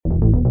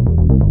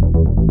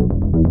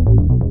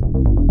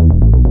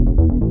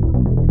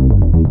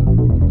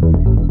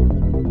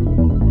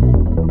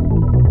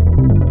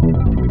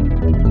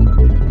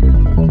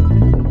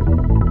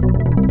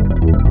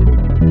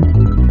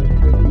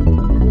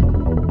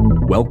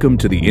Welcome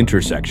to the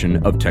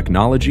intersection of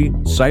technology,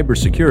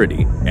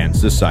 cybersecurity, and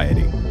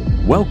society.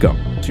 Welcome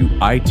to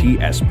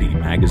ITSP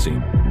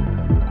Magazine.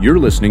 You're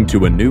listening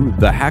to a new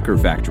The Hacker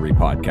Factory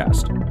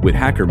podcast with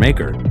hacker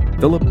maker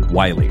Philip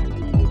Wiley.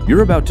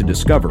 You're about to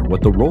discover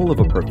what the role of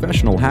a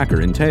professional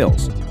hacker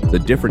entails, the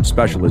different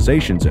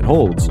specializations it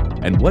holds,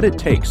 and what it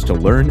takes to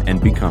learn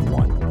and become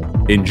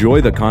one.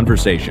 Enjoy the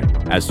conversation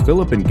as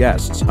Philip and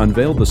guests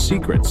unveil the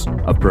secrets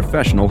of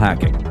professional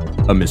hacking,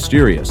 a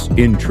mysterious,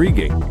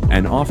 intriguing,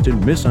 and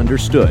often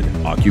misunderstood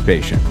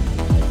occupation.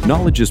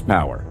 Knowledge is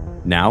power,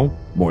 now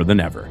more than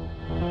ever.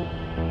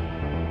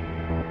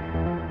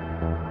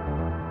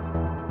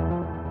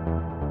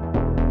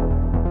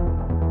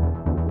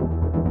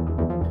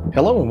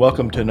 Hello and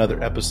welcome to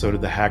another episode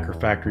of the Hacker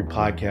Factory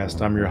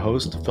podcast. I'm your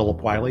host,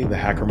 Philip Wiley, the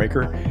Hacker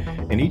Maker.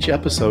 In each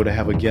episode, I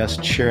have a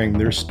guest sharing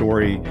their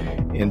story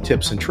and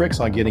tips and tricks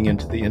on getting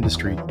into the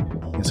industry.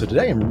 And so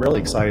today I'm really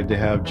excited to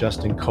have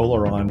Justin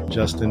Kohler on.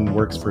 Justin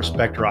works for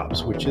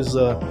SpecterOps, which is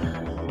a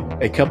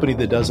company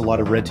that does a lot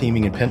of red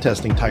teaming and pen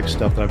testing type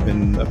stuff that I've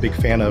been a big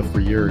fan of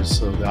for years.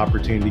 So the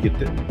opportunity to get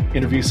to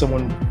interview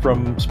someone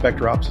from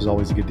SpecterOps is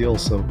always a good deal.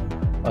 So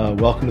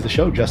welcome to the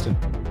show, Justin.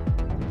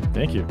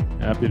 Thank you.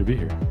 Happy to be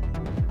here.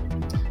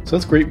 So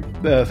that's great.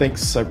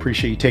 Thanks. I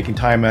appreciate you taking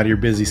time out of your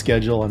busy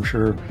schedule. I'm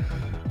sure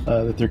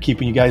that they're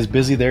keeping you guys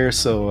busy there.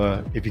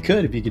 So if you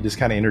could just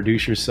kind of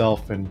introduce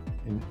yourself and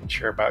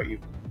share about you.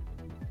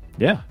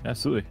 Yeah,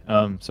 absolutely.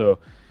 So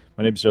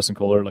my name is Justin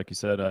Kohler. Like you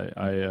said,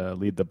 I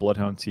lead the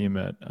Bloodhound team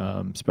at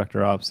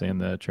SpecterOps and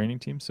the training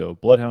team. So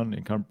Bloodhound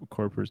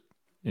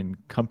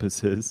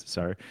encompasses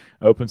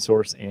open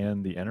source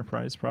and the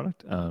enterprise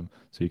product. So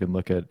you can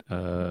look at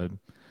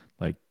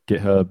like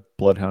GitHub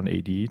Bloodhound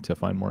AD to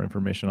find more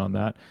information on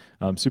that.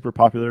 Super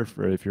popular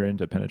for if you're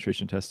into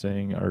penetration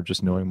testing or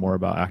just knowing more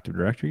about Active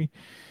Directory.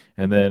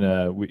 And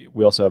then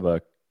we also have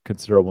a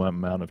considerable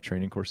amount of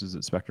training courses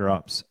at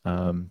SpecterOps.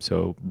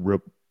 So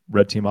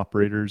Red Team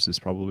Operators is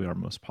probably our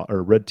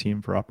or Red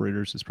Team for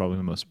Operators is probably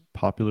the most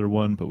popular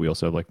one, but we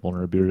also have like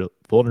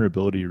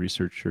vulnerability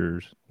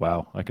researchers.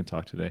 Wow, I can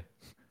talk today.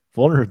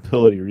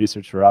 Vulnerability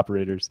research for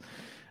operators,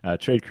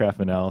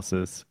 tradecraft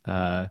analysis,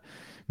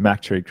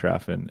 Mac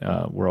Tradecraft, and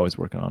we're always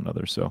working on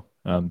others. So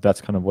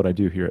that's kind of what I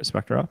do here at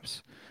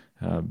SpecterOps.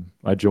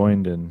 I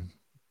joined in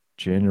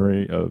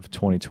January of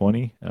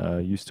 2020.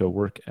 Used to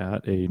work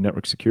at a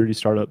network security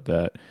startup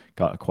that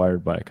got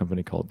acquired by a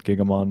company called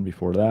Gigamon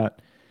before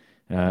that.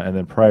 And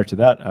then prior to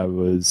that, I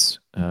worked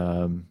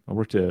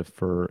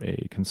for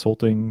a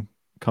consulting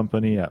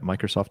company at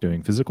Microsoft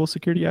doing physical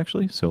security,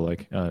 actually. So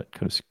like kind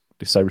of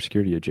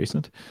cybersecurity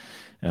adjacent.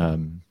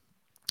 And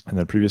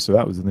then previous to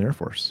that was in the Air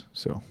Force.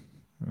 So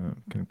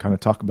can kind of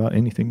talk about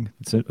anything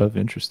that's of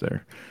interest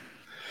there.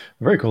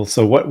 Very cool.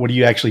 So what do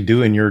you actually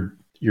do in your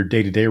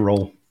day-to-day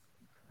role?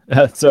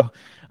 So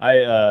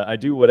I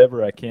do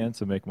whatever I can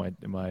to make my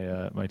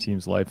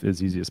team's life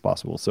as easy as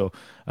possible. So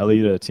I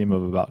lead a team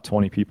of about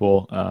 20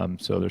 people.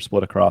 So they're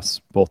split across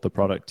both the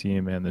product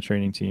team and the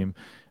training team.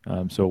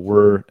 So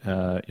we're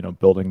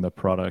building the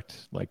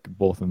product like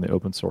both in the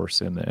open source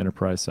and the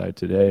enterprise side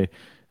today.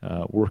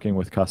 Working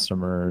with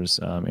customers,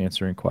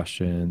 answering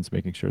questions,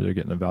 making sure they're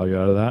getting the value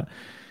out of that.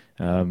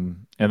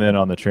 And then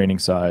on the training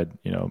side,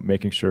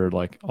 making sure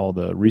like all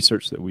the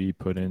research that we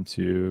put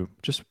into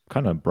just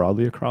kind of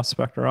broadly across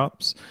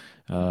SpecterOps,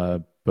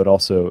 but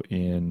also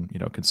in,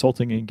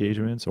 consulting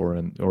engagements or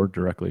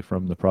directly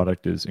from the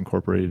product is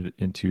incorporated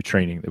into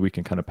training that we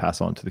can kind of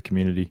pass on to the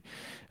community.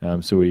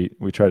 So we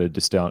try to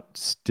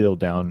distill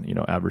down,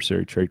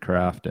 adversary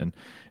tradecraft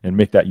and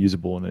make that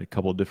usable in a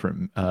couple of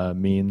different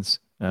means.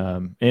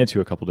 And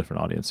to a couple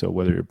different audience. So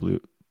whether you're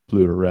blue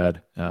or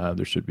red,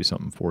 there should be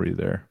something for you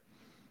there.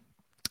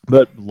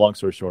 But long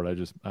story short,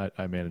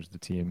 I manage the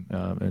team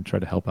and try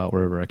to help out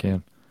wherever I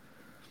can.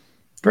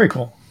 Very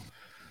cool.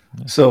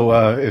 So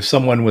if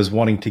someone was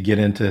wanting to get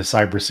into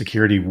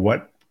cybersecurity,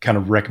 what kind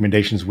of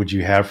recommendations would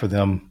you have for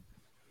them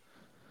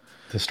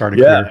to start a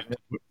career?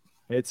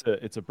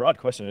 It's a broad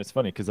question. It's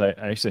funny because I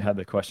actually had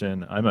the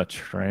question. I'm a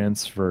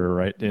transfer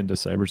right into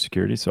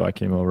cybersecurity. So I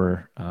came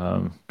over,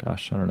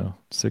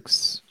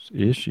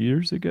 6-ish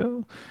years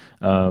ago,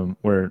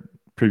 where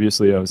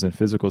previously I was in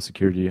physical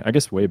security. I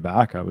guess way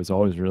back, I was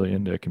always really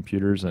into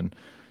computers and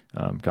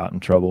got in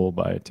trouble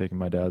by taking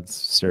my dad's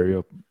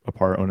stereo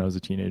apart when I was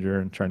a teenager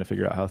and trying to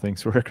figure out how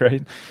things work,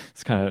 right?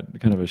 It's kind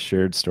of a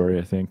shared story,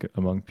 I think,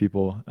 among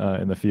people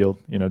in the field,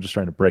 just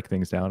trying to break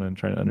things down and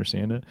trying to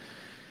understand it.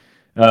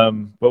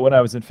 But when I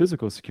was in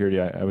physical security,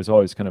 I was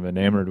always kind of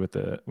enamored with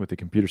the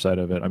computer side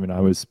of it. I mean,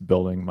 I was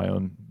building my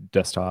own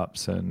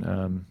desktops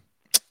and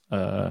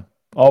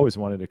always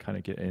wanted to kind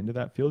of get into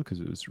that field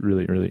because it was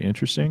really, really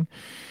interesting.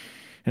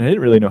 And I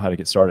didn't really know how to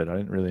get started. I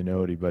didn't really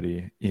know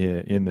anybody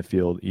in the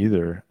field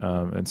either.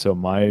 And so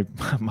my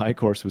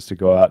course was to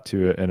go out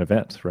to an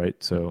event, right?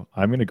 So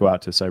I'm going to go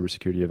out to a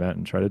cybersecurity event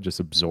and try to just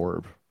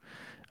absorb.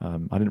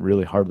 I didn't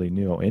really hardly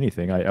know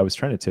anything. I was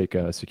trying to take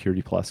a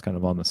Security Plus kind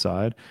of on the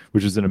side,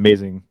 which is an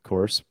amazing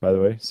course, by the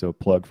way. So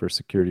plug for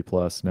Security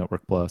Plus,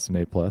 Network Plus, and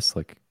A Plus.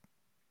 Like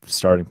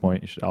starting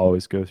point. You should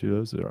always go through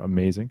those. They're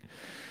amazing.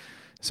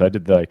 So I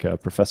did like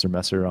Professor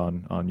Messer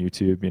on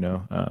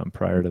YouTube,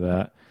 prior to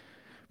that.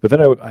 But then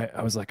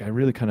I was like, I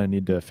really kind of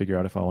need to figure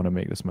out if I want to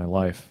make this my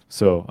life.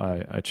 So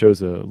I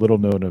chose a little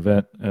known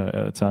event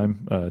at the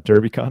time,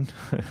 DerbyCon,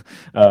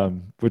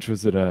 which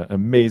was an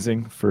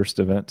amazing first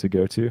event to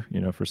go to,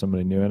 for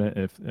somebody new in it.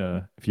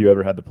 If you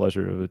ever had the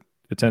pleasure of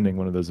attending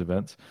one of those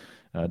events,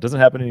 it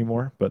doesn't happen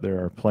anymore, but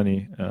there are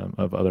plenty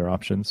of other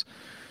options.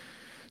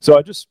 So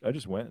I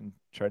just went and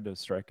tried to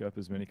strike up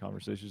as many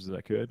conversations as I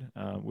could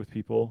with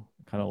people,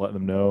 kind of let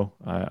them know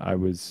I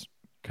was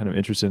kind of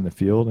interested in the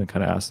field, and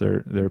kind of ask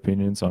their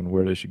opinions on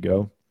where they should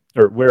go,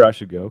 or where I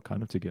should go,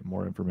 kind of to get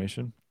more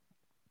information.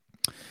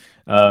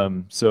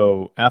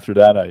 So after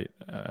that,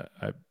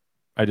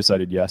 I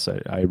decided, yes,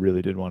 I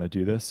really did want to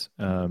do this.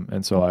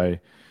 And so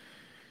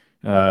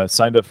I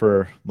signed up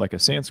for like a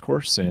SANS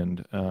course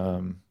and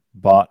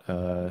bought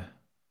a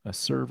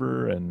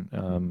server.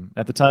 And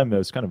at the time, it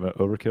was kind of an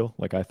overkill.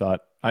 Like I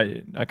thought,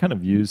 I kind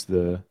of used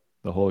the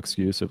whole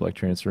excuse of like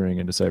transferring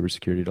into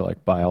cybersecurity to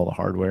like buy all the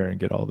hardware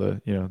and get all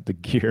the, the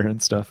gear and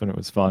stuff. And it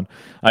was fun.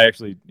 I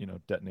actually,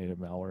 detonated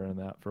malware in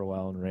that for a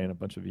while and ran a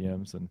bunch of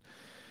VMs.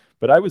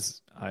 But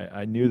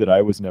I knew that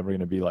I was never going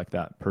to be like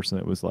that person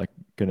that was like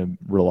going to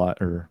rely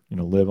or,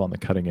 live on the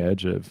cutting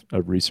edge of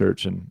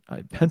research. And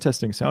pen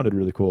testing sounded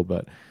really cool,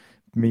 but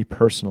me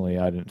personally,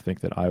 I didn't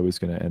think that I was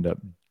going to end up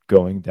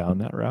going down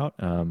that route.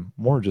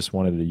 More just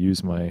wanted to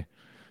use my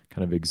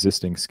kind of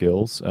existing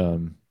skills,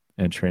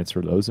 and transfer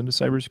those into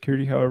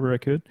cybersecurity however I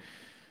could.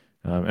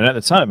 And at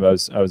the time, I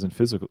was in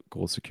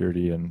physical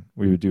security, and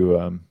we would do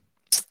kind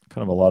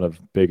of a lot of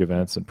big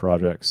events and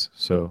projects.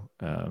 So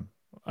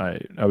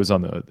I was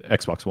on the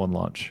Xbox One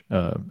launch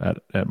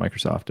at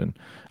Microsoft, and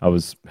I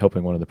was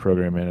helping one of the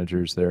program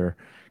managers there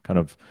kind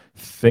of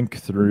think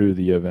through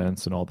the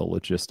events and all the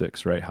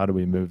logistics, right? How do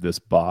we move this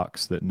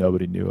box that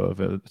nobody knew of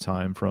at the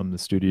time from the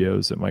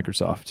studios at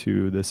Microsoft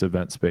to this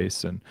event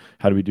space? And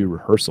how do we do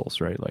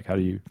rehearsals, right? Like how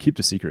do you keep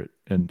the secret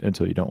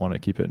until you don't want to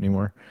keep it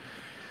anymore?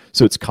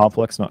 So it's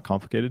complex, not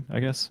complicated, I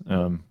guess.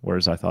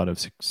 Whereas I thought of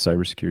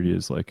cybersecurity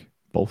as like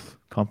both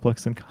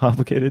complex and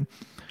complicated.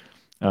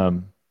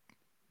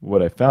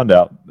 What I found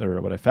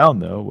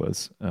though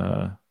was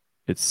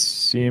it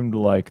seemed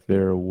like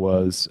there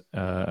was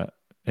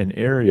an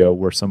area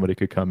where somebody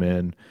could come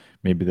in,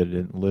 maybe that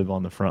didn't live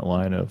on the front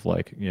line of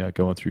like,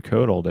 going through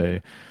code all day,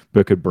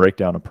 but could break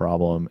down a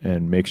problem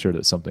and make sure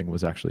that something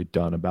was actually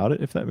done about it,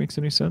 if that makes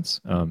any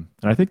sense. And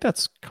I think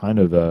that's kind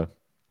of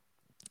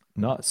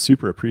not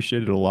super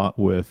appreciated a lot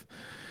with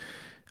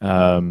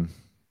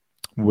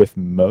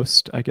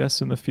most, I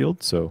guess, in the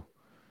field. So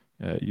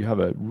you have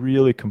a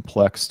really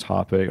complex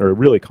topic or a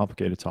really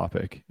complicated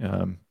topic,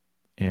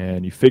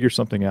 and you figure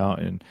something out,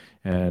 and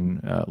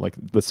like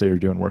let's say you're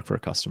doing work for a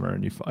customer,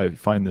 and I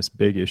find this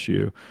big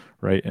issue,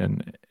 right?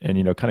 And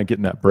kind of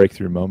getting that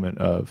breakthrough moment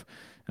of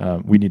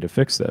we need to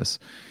fix this.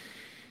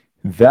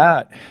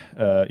 That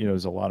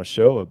there's a lot of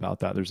show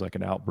about that. There's like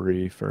an out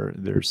brief, or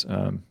there's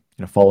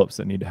follow-ups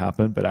that need to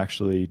happen, but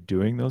actually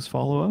doing those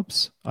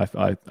follow-ups, I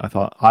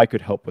thought I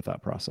could help with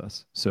that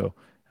process. So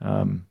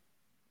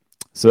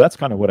that's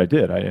kind of what I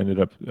did. I ended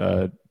up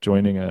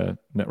joining a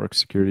network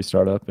security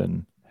startup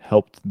and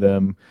helped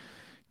them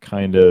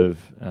kind of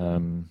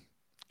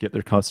get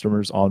their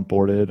customers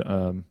onboarded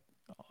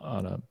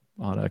on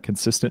a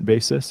consistent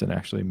basis, and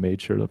actually made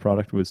sure the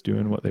product was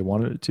doing what they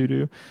wanted it to do.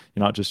 You're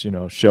not just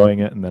showing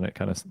it and then it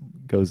kind of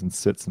goes and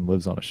sits and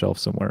lives on a shelf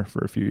somewhere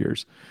for a few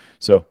years.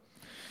 So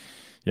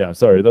yeah,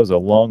 sorry, that was a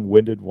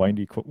long-winded,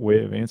 windy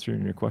way of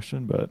answering your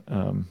question, but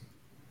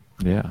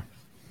yeah.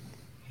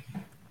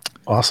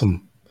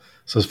 Awesome.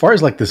 So as far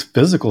as like this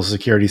physical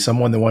security,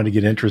 someone that wanted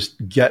to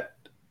get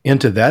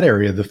into that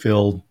area of the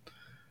field,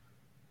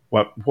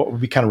 what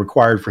would be kind of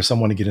required for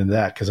someone to get into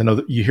that? Because I know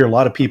that you hear a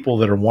lot of people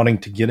that are wanting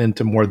to get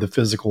into more of the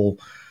physical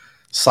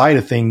side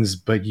of things,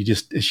 but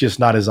it's just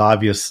not as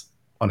obvious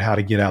on how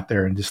to get out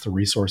there, and just the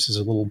resources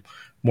are a little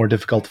more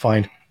difficult to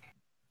find.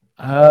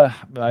 I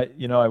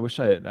wish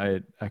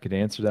I could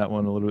answer that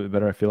one a little bit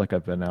better. I feel like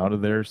I've been out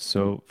of there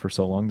for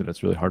so long that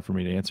it's really hard for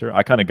me to answer.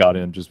 I kind of got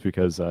in just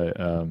because I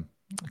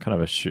kind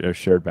of a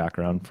shared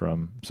background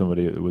from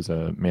somebody that was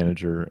a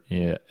manager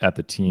at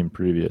the team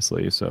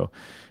previously. So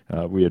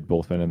we had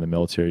both been in the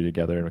military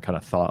together, and we kind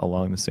of thought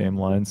along the same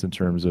lines in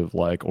terms of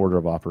like order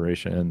of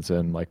operations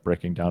and like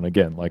breaking down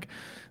again, like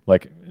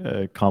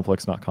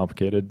complex, not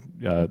complicated.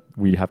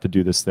 We have to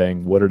do this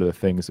thing. What are the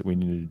things that we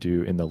need to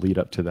do in the lead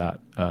up to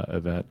that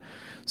event?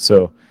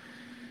 So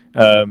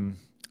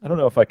I don't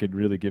know if I could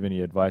really give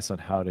any advice on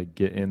how to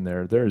get in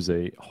there. There's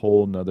a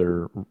whole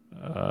nother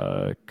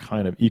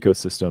kind of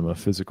ecosystem of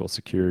physical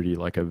security,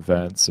 like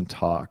events and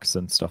talks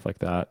and stuff like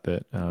that,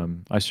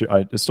 I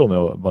still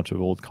know a bunch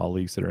of old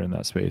colleagues that are in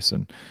that space.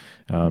 And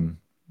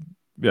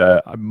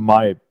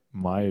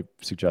my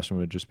suggestion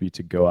would just be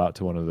to go out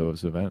to one of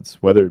those events,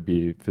 whether it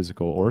be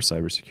physical or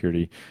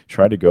cybersecurity.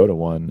 Try to go to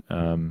one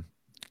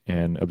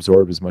and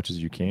absorb as much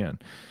as you can.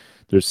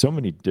 There's so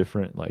many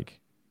different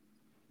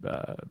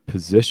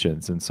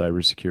positions in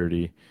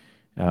cybersecurity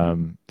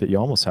that you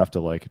almost have to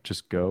like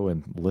just go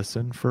and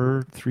listen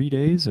for 3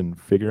 days and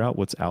figure out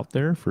what's out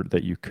there for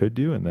that you could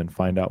do, and then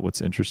find out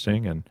what's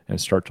interesting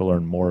and start to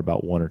learn more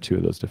about one or two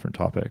of those different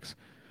topics.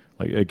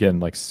 Like again,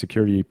 like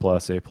security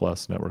plus, A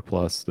plus, network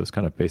plus, those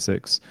kind of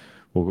basics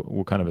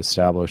will kind of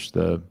establish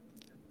the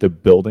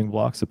building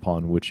blocks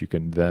upon which you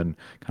can then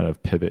kind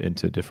of pivot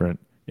into different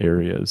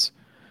areas.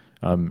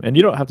 And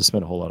you don't have to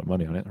spend a whole lot of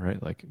money on it,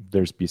 right? Like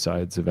there's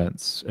B-sides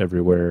events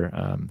everywhere.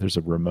 There's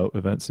a remote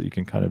events that you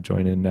can kind of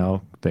join in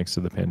now, thanks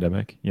to the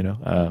pandemic, you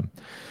know?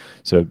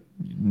 So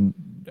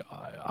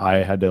I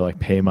had to like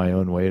pay my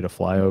own way to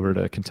fly over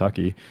to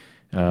Kentucky,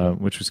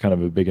 which was kind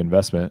of a big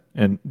investment.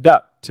 And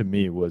that to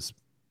me was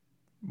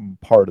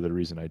part of the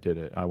reason I did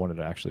it. I wanted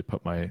to actually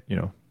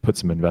put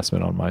some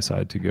investment on my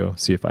side to go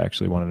see if I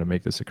actually wanted to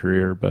make this a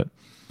career. But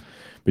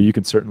you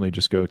can certainly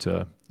just go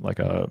to like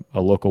a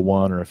local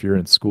one, or if you're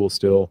in school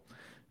still,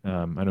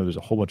 I know there's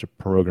a whole bunch of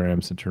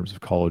programs in terms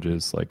of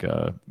colleges, like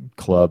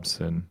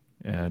clubs and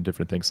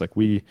different things. Like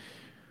we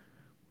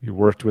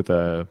worked with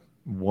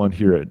one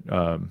here at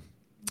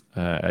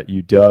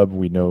UW.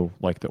 We know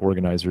like the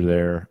organizer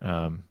there,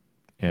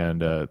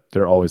 and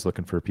they're always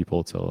looking for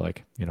people to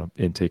like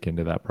intake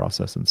into that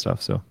process and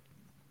stuff. So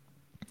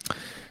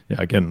yeah,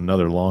 again,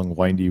 another long,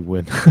 windy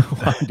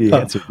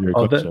answer to your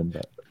question.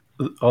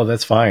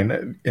 That's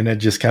fine. And it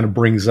just kind of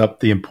brings up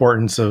the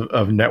importance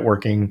of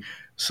networking.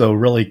 So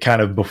really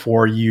kind of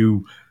before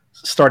you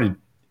started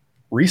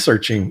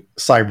researching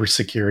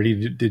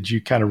cybersecurity, did you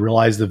kind of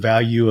realize the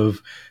value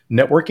of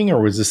networking, or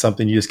was this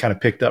something you just kind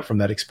of picked up from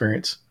that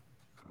experience?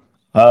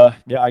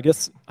 Yeah, I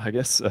guess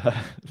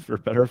for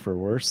better or for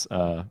worse,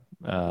 even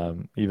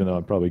though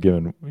I'm probably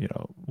giving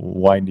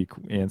windy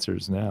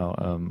answers now,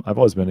 I've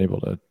always been able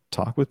to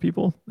talk with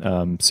people.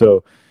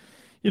 So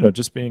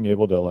just being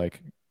able to like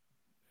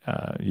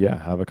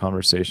have a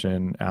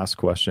conversation, ask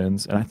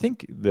questions. And I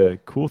think the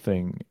cool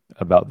thing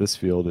about this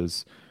field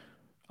is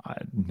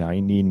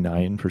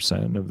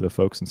 99% of the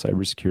folks in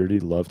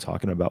cybersecurity love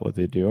talking about what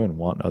they do and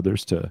want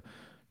to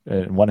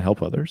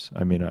help others.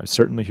 I mean,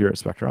 certainly here at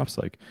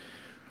SpecterOps, like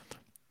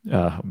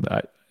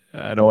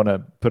I don't want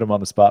to put him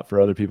on the spot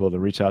for other people to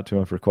reach out to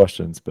him for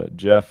questions, but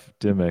Jeff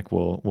Dimmick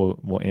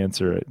will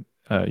answer it.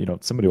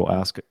 Somebody will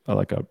ask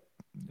like a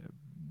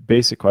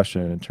basic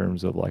question in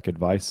terms of like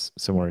advice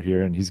somewhere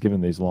here, and he's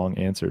given these long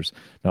answers.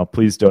 Now,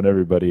 please don't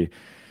everybody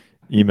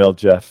email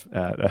Jeff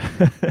at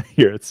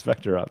here at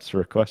SpecterOps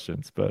for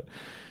questions, but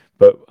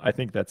I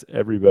think that's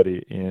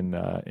everybody in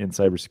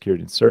cybersecurity,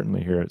 and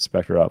certainly here at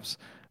SpecterOps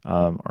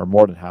are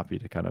more than happy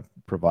to kind of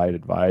provide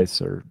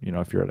advice, or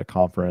if you're at a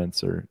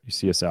conference or you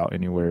see us out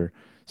anywhere,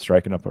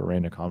 striking up a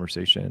random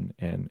conversation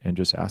and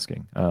just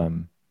asking.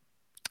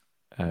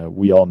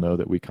 We all know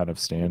that we kind of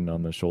stand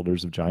on the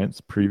shoulders of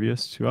giants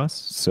previous to us,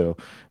 so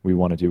we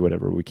want to do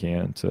whatever we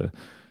can to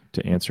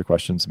answer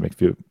questions and make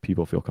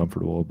people feel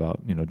comfortable about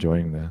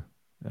joining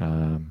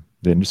the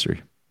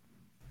industry.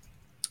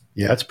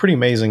 Yeah, it's pretty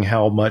amazing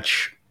how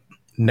much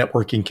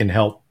networking can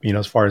help,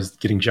 as far as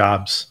getting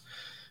jobs.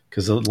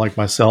 Because like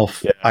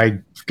myself, yeah.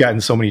 I've gotten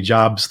so many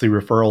jobs through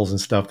referrals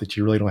and stuff that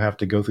you really don't have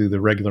to go through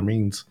the regular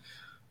means.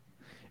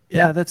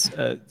 Yeah, that's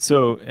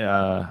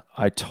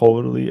I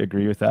totally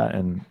agree with that.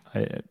 And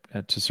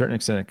to a certain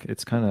extent,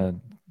 it's kind of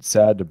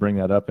sad to bring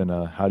that up in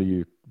how do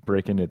you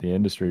break into the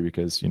industry?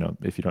 Because,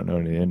 if you don't know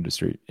any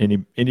industry,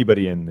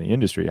 anybody in the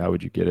industry, how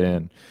would you get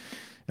in?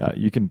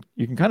 You can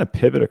kind of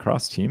pivot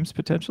across teams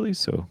potentially.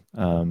 So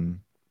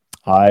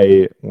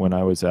when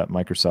I was at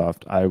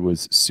Microsoft, I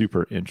was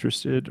super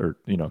interested, or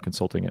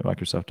consulting at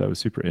Microsoft, I was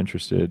super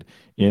interested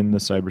in the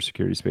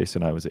cybersecurity space,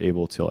 and I was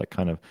able to like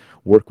kind of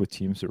work with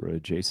teams that were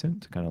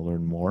adjacent to kind of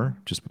learn more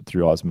just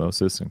through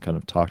osmosis and kind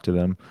of talk to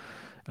them.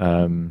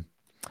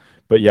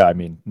 But yeah, I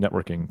mean,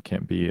 networking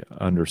can't be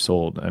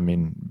undersold. I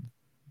mean,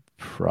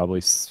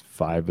 probably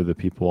 5 of the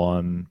people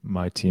on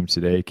my team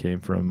today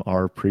came from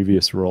our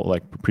previous role,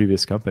 like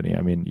previous company.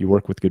 I mean, you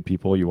work with good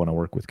people, you want to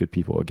work with good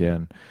people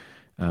again.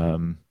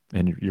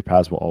 And your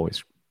paths will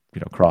always,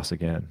 cross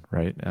again,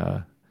 right?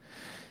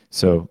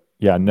 So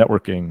yeah,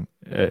 networking,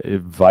 a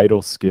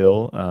vital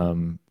skill,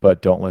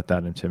 but don't let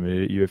that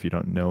intimidate you if you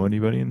don't know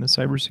anybody in the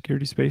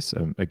cybersecurity space.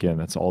 Again,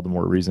 that's all the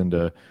more reason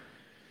to,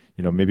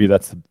 maybe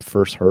that's the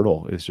first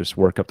hurdle, is just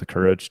work up the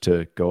courage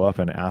to go up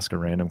and ask a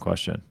random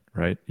question,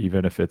 right?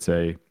 Even if it's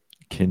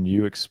can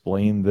you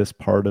explain this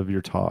part of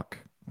your talk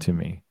to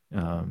me?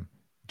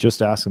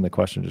 Just asking the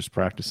question, just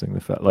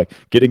practicing like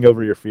getting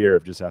over your fear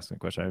of just asking the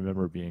question. I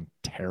remember being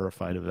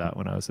terrified of that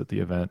when I was at the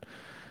event,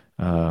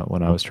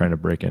 when I was trying to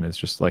break in. It's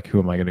just like, who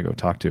am I going to go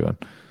talk to?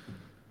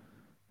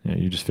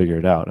 And you just figure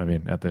it out. I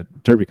mean, at the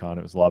DerbyCon,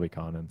 it was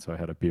LobbyCon, and so I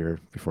had a beer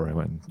before I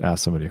went and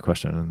asked somebody a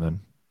question, and then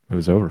it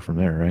was over from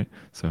there, right?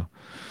 So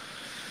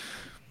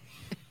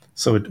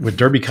with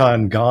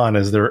DerbyCon gone,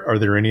 are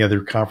there any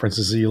other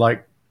conferences that you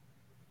like?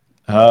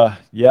 Yeah,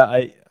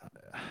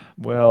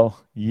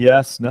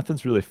 yes,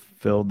 nothing's really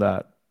filled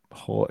that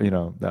whole,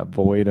 that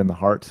void in the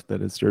heart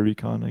that is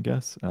DerbyCon, I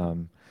guess.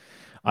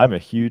 I'm a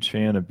huge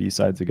fan of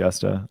B-Sides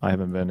Augusta. I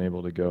haven't been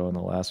able to go in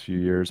the last few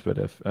years, but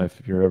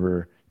if you're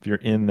ever if you're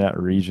in that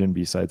region,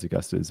 B-Sides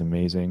Augusta is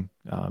amazing.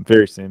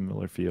 Very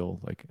similar feel,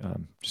 like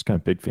just kind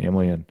of big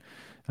family and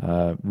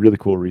really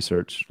cool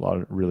research. A lot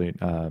of really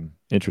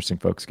interesting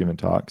folks giving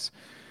talks.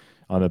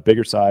 On the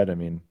bigger side, I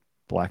mean,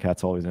 Black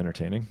Hat's always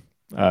entertaining.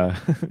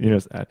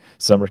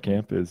 Summer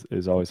camp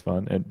is always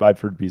fun, and I've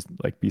heard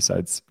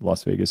B-Sides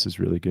Las Vegas is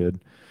really good.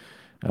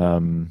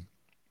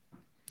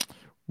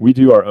 We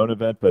do our own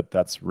event, but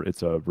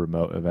it's a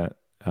remote event.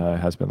 It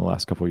has been the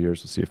last couple of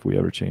years. We'll see if we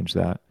ever change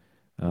that.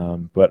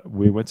 But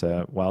we went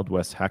to Wild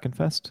West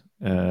Hackenfest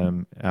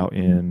out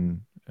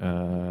in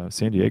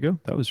San Diego.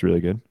 That was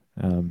really good.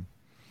 And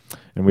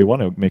we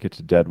want to make it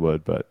to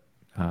Deadwood, but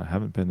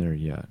haven't been there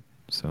yet.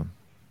 So.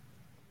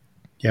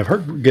 Yeah, I've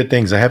heard good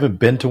things. I haven't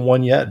been to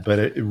one yet, but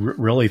it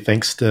really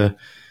thanks to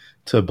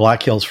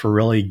Black Hills for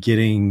really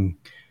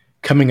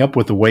coming up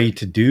with a way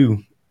to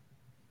do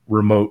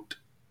remote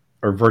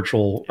or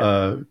virtual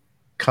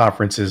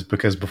conferences,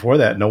 because before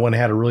that, no one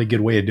had a really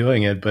good way of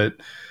doing it, but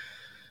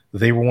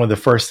they were one of the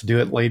first to do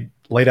it,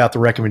 laid out the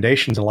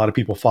recommendations. A lot of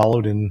people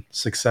followed and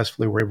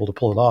successfully were able to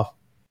pull it off.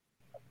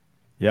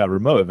 Yeah,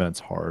 remote events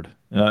hard.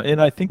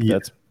 And I think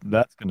that's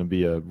going to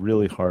be a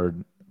really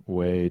hard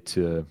way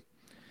to,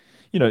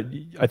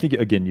 I think,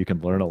 again, you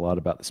can learn a lot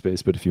about the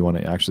space, but if you want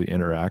to actually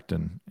interact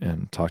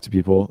and talk to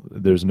people,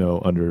 there's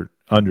no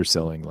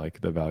underselling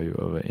like the value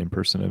of an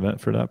in-person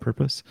event for that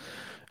purpose.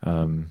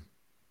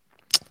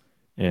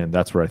 And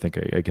that's where I think,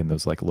 again,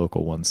 those like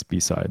local ones,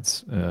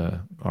 B-Sides,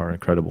 are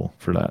incredible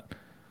for that.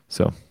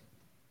 So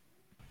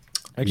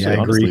actually,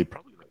 honestly,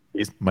 probably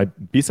my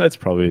B-Sides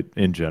probably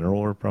in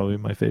general are probably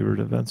my favorite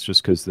events,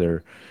 just because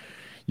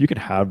you can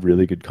have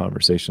really good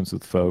conversations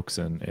with folks,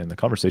 and the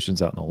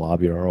conversations out in the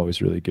lobby are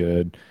always really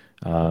good.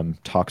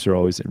 Talks are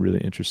always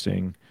really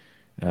interesting.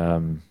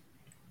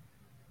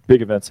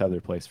 Big events have their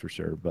place for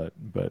sure, but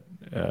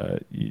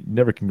you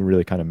never can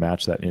really kind of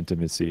match that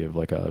intimacy of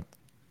like a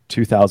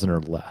 2,000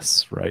 or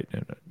less, right?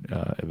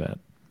 Event.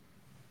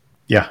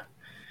 Yeah,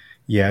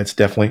 it's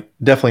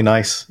definitely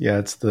nice. Yeah,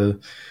 it's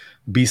the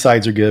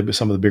B-Sides are good, but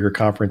some of the bigger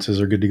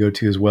conferences are good to go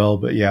to as well.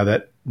 But yeah,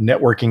 that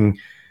networking,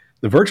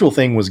 the virtual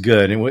thing was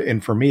good.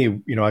 And for me,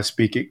 I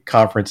speak at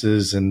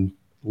conferences and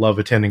love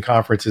attending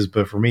conferences,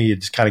 but for me,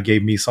 it just kind of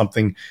gave me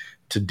something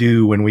to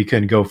do when we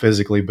couldn't go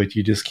physically. But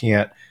you just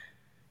can't,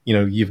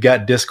 you've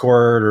got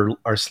Discord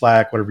or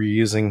Slack, whatever you're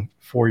using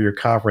for your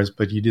conference,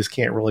 but you just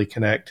can't really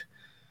connect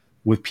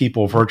with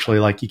people virtually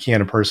like you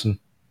can in person.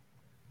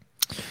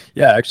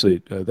 Yeah,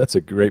 actually, that's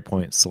a great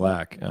point.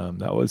 Slack,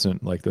 that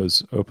wasn't like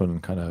those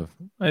open kind of.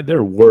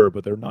 There were,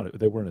 but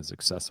they weren't as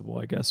accessible,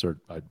 I guess, or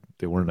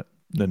they weren't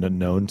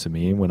known to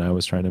me when I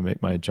was trying to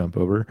make my jump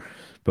over.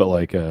 But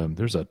like,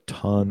 there's a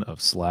ton of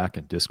Slack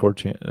and Discord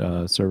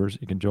servers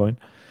you can join.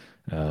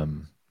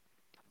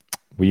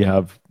 We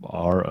have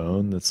our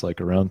own that's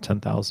like around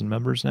 10,000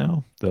 members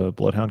now, the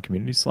Bloodhound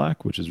Community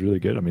Slack, which is really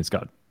good. I mean, it's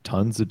got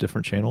tons of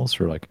different channels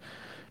for like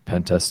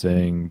pen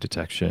testing,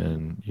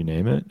 detection, you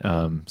name it.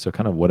 So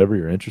kind of whatever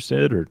you're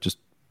interested, or just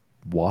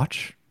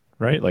watch,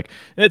 right? Like,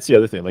 it's the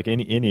other thing, like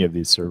any of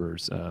these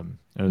servers, and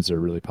it's a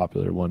really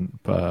popular one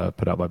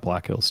put out by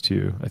Black Hills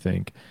too, I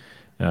think.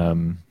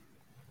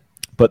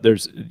 But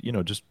there's,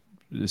 just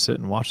sit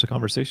and watch the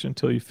conversation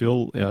until you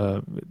feel,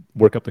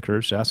 work up the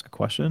courage to ask a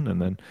question,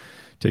 and then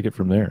take it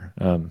from there.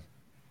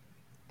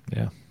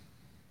 Yeah.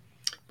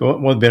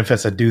 But one of the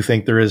benefits I do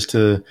think there is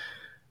to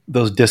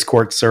those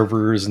Discord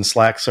servers and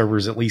Slack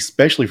servers, at least,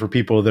 especially for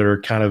people that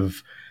are kind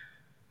of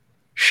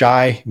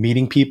shy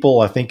meeting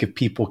people. I think if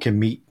people can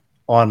meet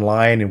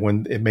online, and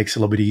when it makes it a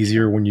little bit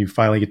easier when you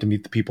finally get to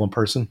meet the people in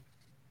person.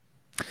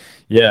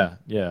 Yeah.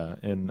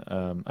 And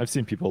I've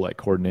seen people like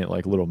coordinate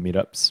like little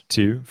meetups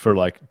too for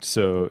like,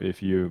 so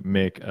if you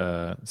make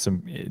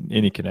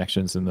any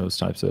connections in those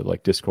types of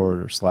like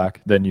Discord or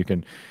Slack, then you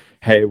can,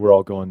 hey, we're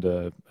all going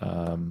to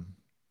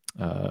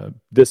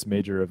this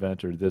major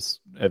event or this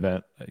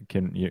event,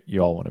 can you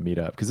all want to meet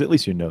up? Because at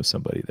least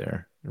somebody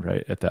there,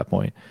 right, at that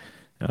point.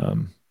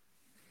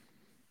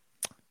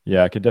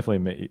 Yeah, it could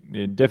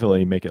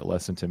definitely make it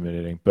less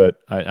intimidating, but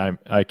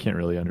I can't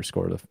really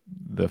underscore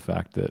the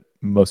fact that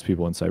most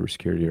people in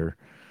cybersecurity are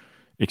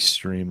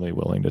extremely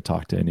willing to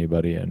talk to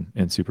anybody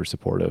and super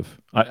supportive.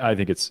 I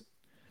think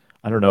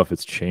I don't know if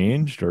it's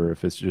changed or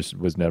if it's just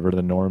was never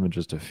the norm and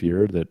just a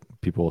fear that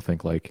people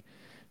think like,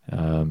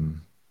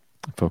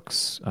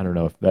 folks, I don't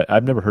know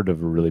I've never heard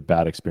of a really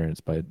bad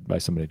experience by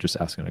somebody just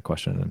asking a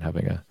question and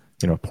having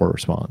a poor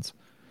response.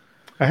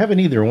 I haven't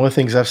either. One of the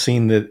things I've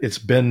seen that it's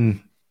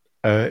been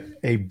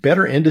a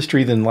better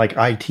industry than like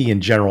IT in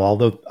general,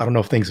 although I don't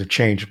know if things have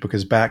changed,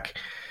 because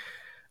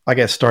I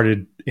got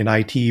started in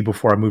IT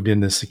before I moved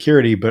into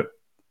security, but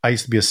I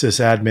used to be a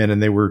sysadmin,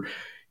 and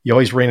you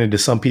always ran into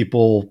some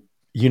people,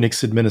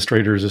 Unix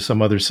administrators or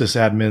some other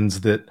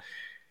sysadmins, that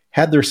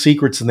had their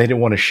secrets and they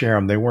didn't want to share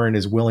them. They weren't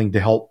as willing to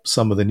help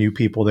some of the new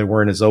people. They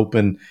weren't as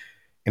open.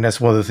 And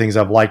that's one of the things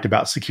I've liked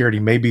about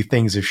security. Maybe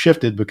things have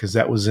shifted because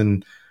that was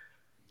in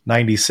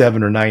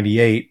 97 or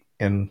 98,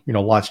 and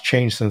lots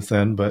changed since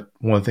then. But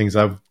one of the things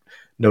I've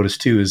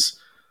noticed too is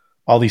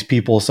all these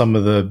people, some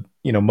of the,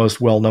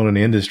 most well-known in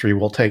the industry,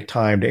 will take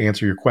time to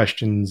answer your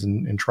questions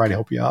and try to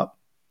help you out.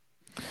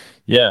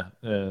 Yeah.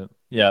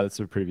 Yeah, that's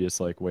a previous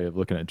like way of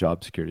looking at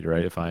job security,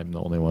 right? If I'm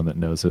the only one that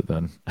knows it,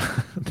 then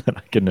then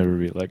I can never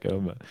be let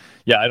go. But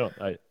yeah,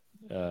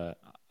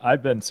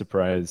 I've been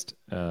surprised.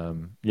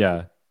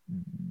 Yeah,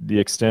 the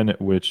extent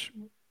at which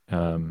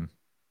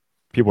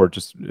people are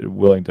just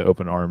willing to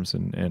open arms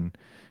and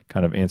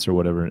kind of answer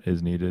whatever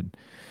is needed.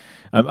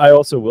 I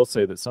also will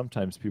say that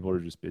sometimes people are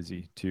just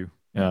busy too,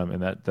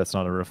 and that's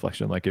not a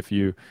reflection. Like if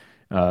you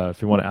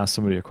want to ask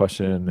somebody a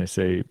question and they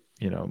say,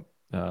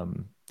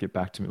 get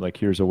back to me, like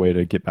here's a way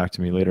to get back to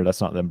me later,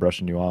 that's not them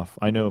brushing you off.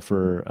 I know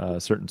for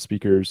certain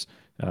speakers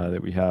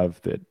that we have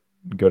that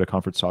go to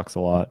conference talks a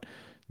lot,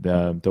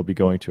 they'll be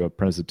going to a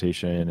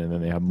presentation and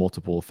then they have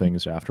multiple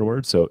things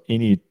afterwards. So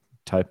any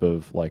type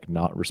of like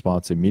not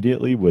response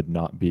immediately would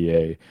not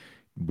be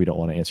we don't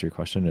want to answer your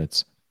question.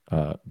 It's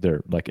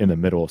they're like in the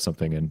middle of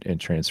something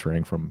and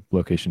transferring from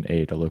location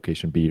A to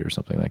location B or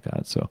something like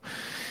that. So,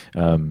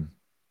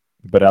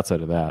 but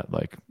outside of that,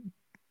 like,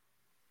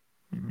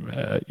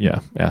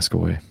 ask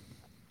away.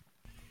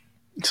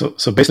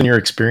 So based on your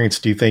experience,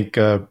 do you think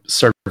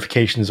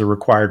certifications are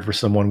required for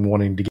someone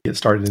wanting to get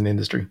started in the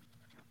industry?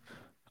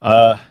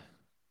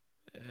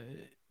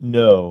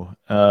 No,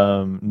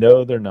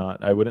 they're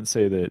not. I wouldn't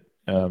say that.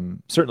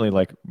 Certainly,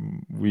 like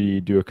we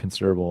do a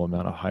considerable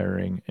amount of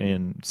hiring,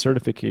 and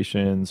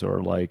certifications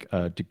or like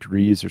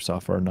degrees or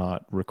software are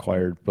not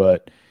required.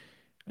 But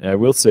I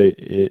will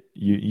say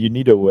you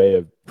need a way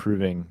of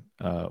proving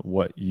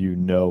what you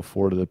know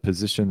for the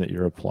position that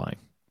you're applying.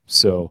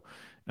 So,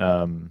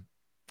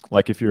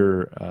 like if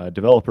you're a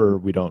developer,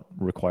 we don't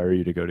require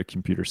you to go to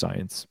computer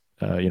science,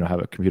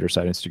 have a computer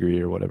science degree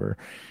or whatever.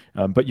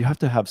 But you have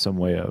to have some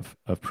way of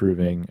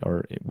proving,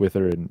 or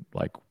whether in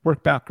like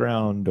work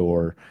background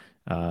or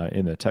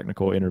in the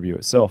technical interview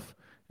itself,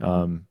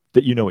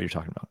 that you know what you're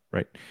talking about,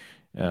 right?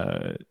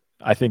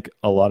 I think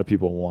a lot of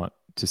people want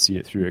to see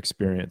it through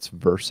experience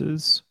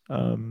versus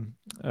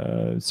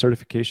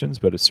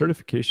certifications, but a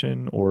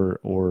certification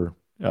or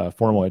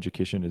formal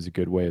education is a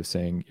good way of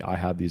saying I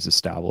have these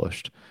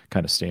established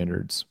kind of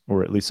standards,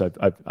 or at least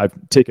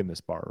I've taken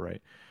this bar,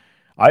 right?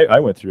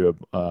 I went through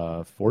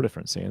 4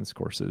 different SANS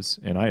courses,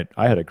 and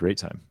I had a great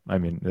time. I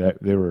mean,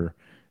 they were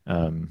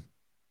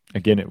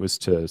again, it was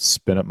to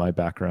spin up my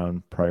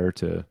background prior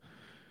to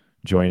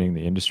joining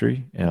the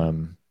industry.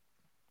 And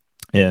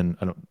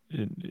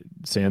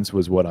SANS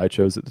was what I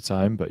chose at the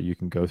time, but you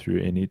can go through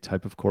any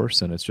type of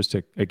course, and it's just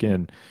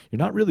again, you're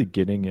not really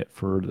getting it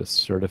for the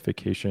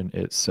certification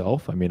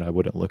itself. I mean, I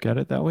wouldn't look at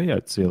it that way.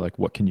 I'd say like,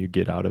 what can you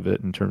get out of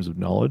it in terms of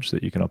knowledge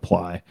that you can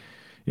apply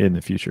in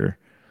the future?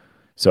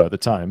 So at the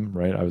time,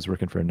 right, I was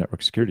working for a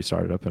network security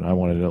startup, and I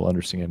wanted to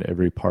understand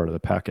every part of the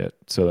packet.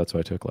 So that's why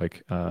I took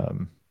like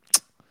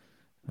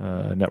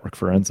network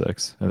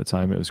forensics. At the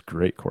time, it was a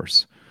great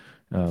course.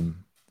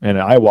 And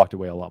I walked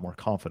away a lot more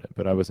confident,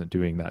 but I wasn't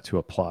doing that to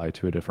apply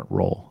to a different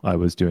role. I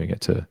was doing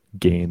it to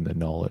gain the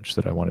knowledge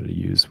that I wanted to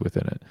use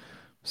within it.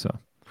 So,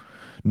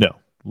 no,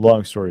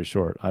 long story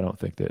short, I don't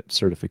think that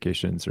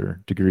certifications or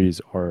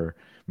degrees are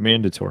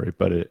mandatory,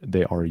 but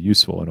they are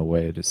useful in a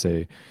way to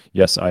say,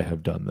 yes, I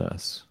have done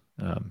this.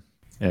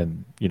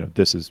 And,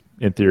 this is,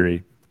 in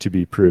theory, to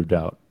be proved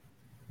out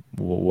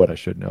what I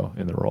should know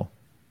in the role.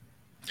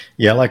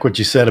 Yeah, I like what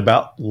you said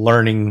about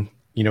learning,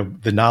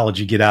 the knowledge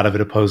you get out of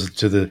it opposed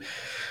to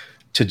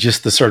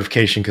just the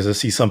certification, because I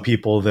see some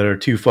people that are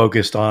too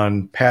focused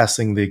on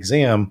passing the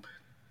exam,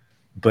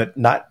 but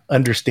not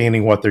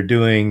understanding what they're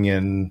doing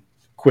and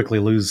quickly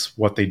lose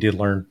what they did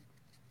learn.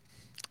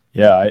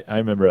 Yeah, I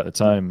remember at the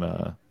time,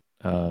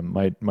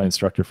 my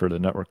instructor for the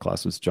network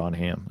class was John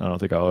Hamm. I don't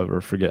think I'll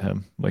ever forget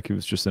him. Like, he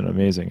was just an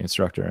amazing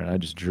instructor, and I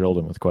just drilled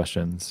him with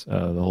questions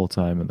the whole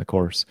time in the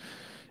course.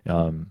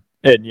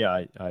 And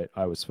yeah,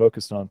 I was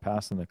focused on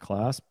passing the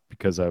class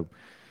because they're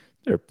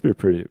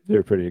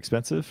pretty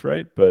expensive,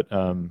 right? But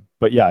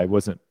yeah, I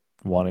wasn't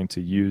wanting to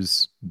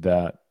use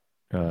that,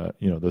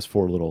 those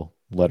 4 little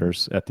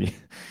letters at the,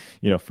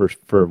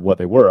 for what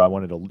they were. I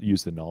wanted to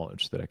use the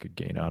knowledge that I could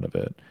gain out of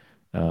it.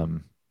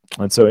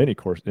 And so any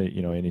course,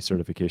 any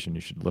certification,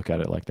 you should look at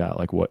it like that,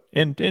 like what,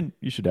 and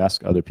you should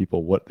ask other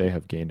people what they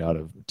have gained out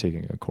of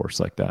taking a course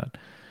like that.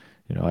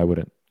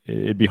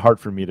 It'd be hard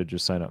for me to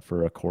just sign up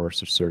for a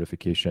course or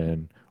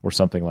certification or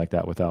something like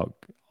that without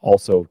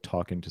also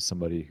talking to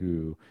somebody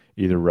who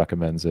either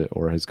recommends it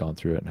or has gone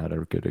through it and had a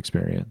good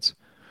experience.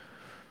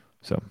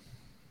 So,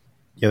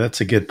 yeah,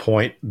 that's a good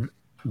point.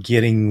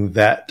 Getting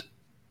that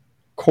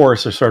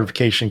course or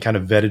certification kind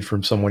of vetted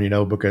from someone,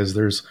 because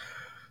there's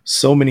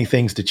so many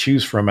things to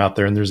choose from out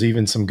there, and there's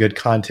even some good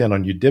content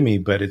on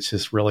Udemy, but it's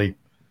just really,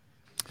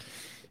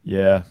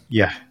 yeah.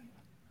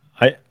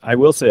 I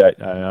will say,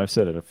 I've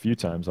said it a few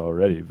times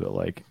already, but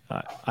like,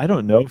 I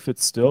don't know if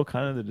it's still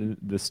kind of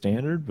the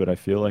standard, but I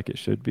feel like it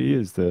should be,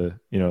 is the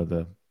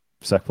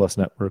Sec Plus,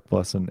 Network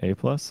Plus, and A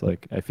Plus.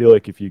 Like, I feel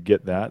like if you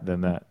get that, then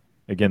that,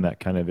 again,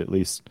 that kind of at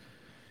least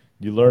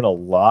you learn a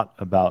lot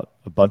about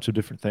a bunch of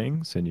different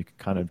things, and you can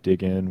kind of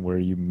dig in where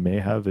you may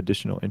have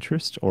additional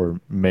interest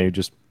or may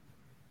just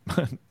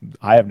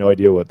I have no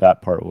idea what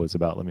that part was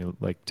about. Let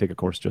me take a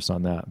course just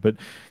on that. But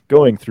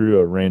going through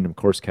a random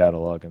course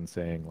catalog and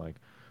saying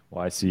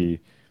well, I see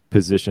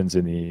positions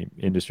in the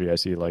industry. I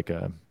see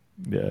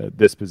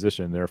this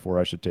position, therefore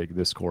I should take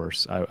this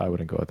course. I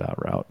wouldn't go that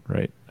route,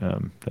 right?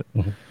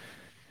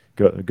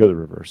 Go the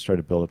reverse. Try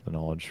to build up the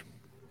knowledge.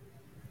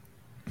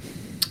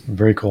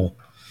 Very cool.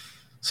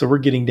 So we're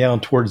getting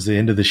down towards the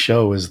end of the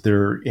show. Is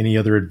there any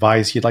other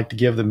advice you'd like to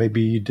give that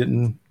maybe you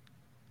didn't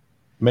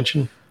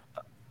mention?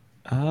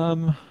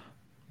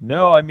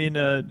 No, I mean,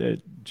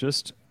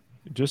 just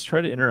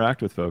try to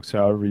interact with folks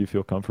however you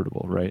feel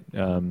comfortable, right?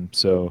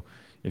 So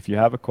if you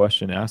have a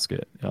question, ask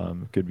it.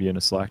 It could be in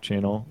a Slack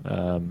channel,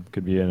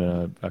 could be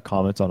in a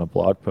comment on a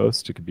blog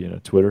post, it could be in a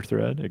Twitter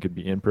thread, it could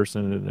be in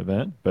person at an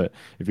event. But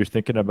if you're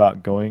thinking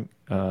about going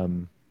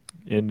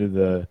into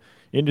the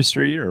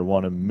industry or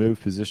want to move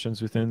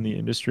positions within the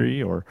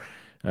industry or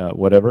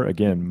whatever,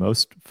 again,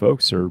 most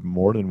folks are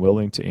more than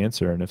willing to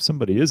answer. And if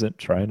somebody isn't,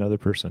 try another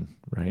person,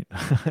 right?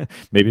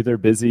 Maybe they're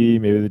busy,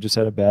 maybe they just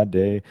had a bad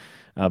day,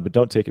 but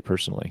don't take it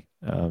personally.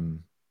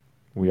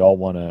 We all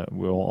want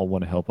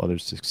to help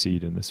others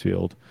succeed in this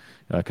field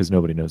because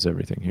nobody knows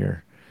everything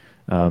here.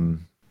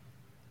 And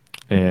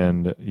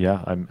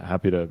yeah, I'm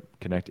happy to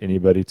connect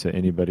anybody to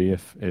anybody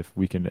if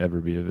we can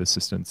ever be of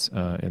assistance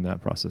in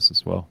that process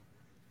as well.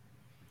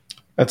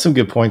 That's some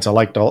good points. I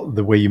liked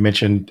the way you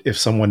mentioned if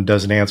someone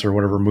doesn't answer or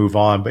whatever, move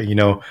on. But,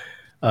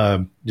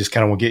 just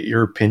kind of want to get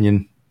your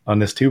opinion on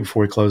this too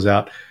before we close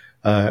out.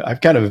 I'm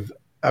kind of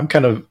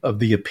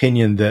the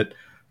opinion that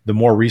the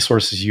more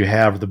resources you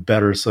have, the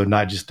better. So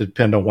not just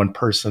depend on one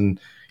person,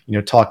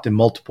 talk to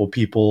multiple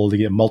people to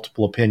get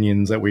multiple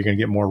opinions, that we're going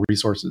to get more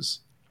resources.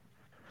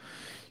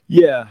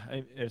 Yeah,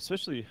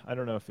 especially, I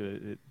don't know if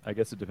I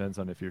guess it depends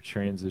on if you're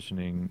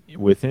transitioning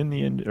within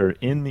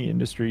in the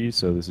industry.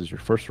 So this is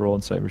your first role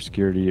in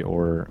cybersecurity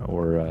or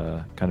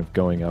kind of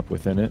going up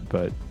within it.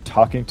 But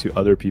talking to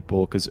other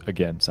people, because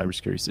again,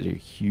 cybersecurity is a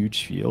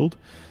huge field.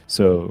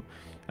 So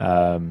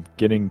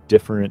getting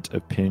different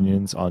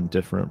opinions on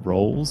different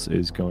roles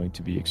is going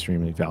to be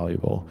extremely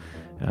valuable.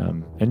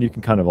 And you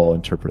can kind of all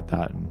interpret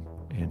that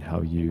in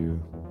how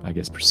you, I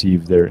guess,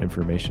 perceive their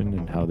information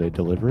and how they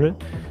deliver it.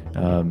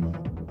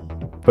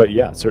 But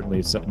yeah,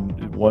 certainly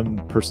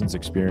one person's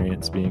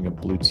experience being a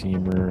blue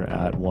teamer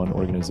at one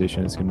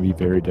organization is going to be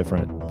very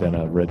different than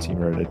a red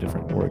teamer at a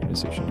different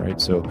organization,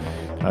 right? So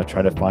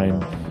try to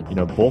find,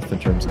 both in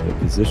terms of the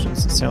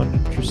positions that sound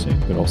interesting,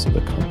 but also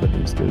the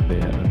companies that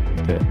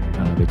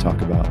they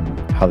talk about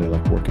and how they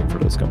like working for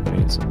those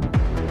companies.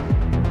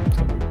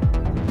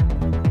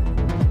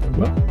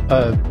 Well,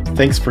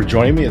 thanks for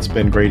joining me. It's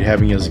been great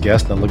having you as a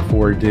guest. I look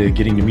forward to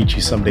getting to meet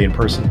you someday in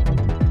person.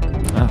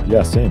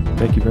 Yeah, same.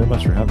 Thank you very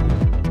much for having me.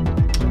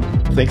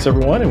 Thanks,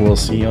 everyone, and we'll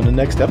see you on the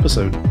next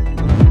episode.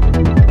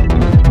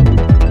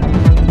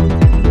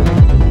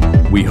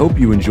 We hope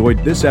you enjoyed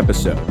this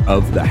episode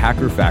of the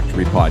Hacker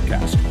Factory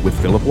podcast with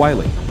Philip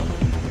Wiley.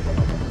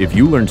 If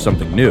you learned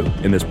something new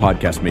and this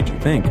podcast made you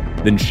think,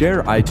 then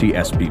share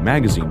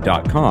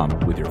itspmagazine.com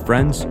with your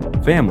friends,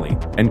 family,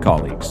 and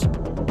colleagues.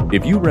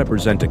 If you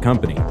represent a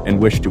company and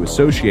wish to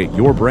associate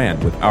your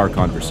brand with our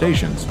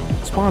conversations,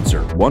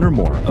 sponsor one or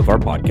more of our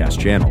podcast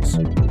channels.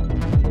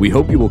 We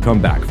hope you will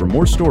come back for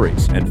more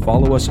stories and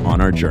follow us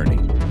on our journey.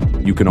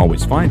 You can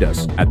always find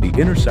us at the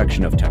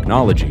intersection of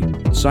technology,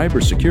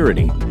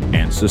 cybersecurity,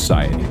 and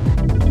society.